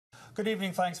Good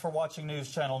evening. Thanks for watching News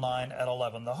Channel 9 at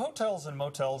 11. The hotels and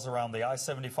motels around the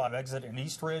I-75 exit in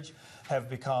East Ridge have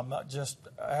become just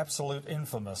absolute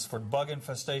infamous for bug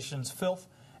infestations, filth,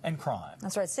 and crime.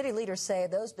 That's right. City leaders say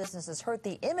those businesses hurt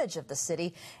the image of the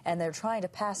city, and they're trying to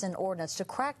pass an ordinance to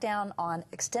crack down on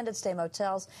extended stay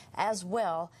motels as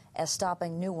well as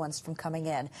stopping new ones from coming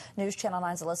in. News Channel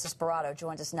 9's Alyssa Sperato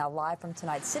joins us now live from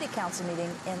tonight's City Council meeting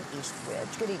in East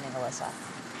Ridge. Good evening, Alyssa.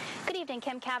 Good evening,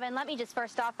 Kim, Kevin. Let me just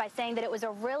first off by saying that it was a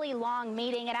really long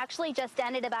meeting. It actually just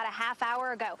ended about a half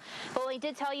hour ago. But we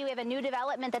did tell you we have a new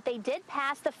development that they did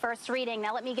pass the first reading.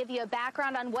 Now let me give you a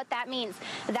background on what that means.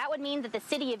 That would mean that the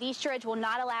city of East Ridge will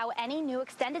not allow any new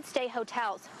extended stay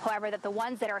hotels. However, that the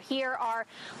ones that are here are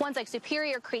ones like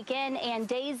Superior Creek Inn and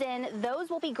Days Inn. Those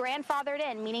will be grandfathered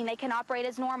in, meaning they can operate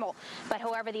as normal. But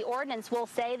however, the ordinance will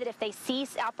say that if they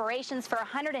cease operations for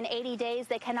 180 days,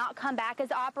 they cannot come back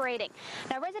as operating.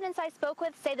 Now, residents I spoke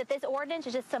with say that this ordinance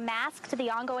is just a mask to the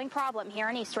ongoing problem here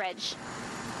in East Ridge.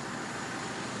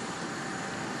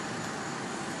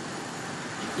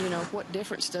 You know, what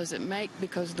difference does it make,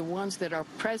 because the ones that are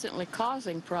presently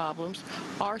causing problems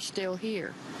are still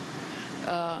here.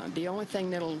 The only thing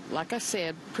that'll, like I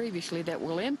said previously, that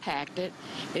will impact it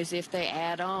is if they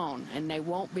add on, and they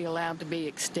won't be allowed to be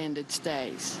extended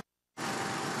stays.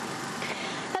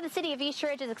 The city of East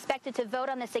Ridge is expected to vote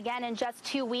on this again in just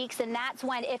 2 weeks, and that's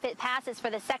when, if it passes for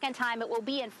the second time, it will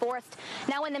be enforced.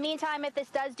 Now, in the meantime, if this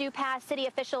does pass, city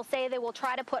officials say they will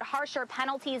try to put harsher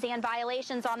penalties and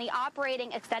violations on the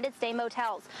operating extended stay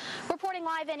motels. Reporting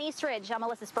live in East Ridge, I'm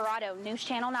Alyssa Sperato, News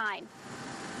Channel 9.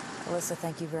 Alyssa,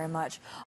 thank you very much.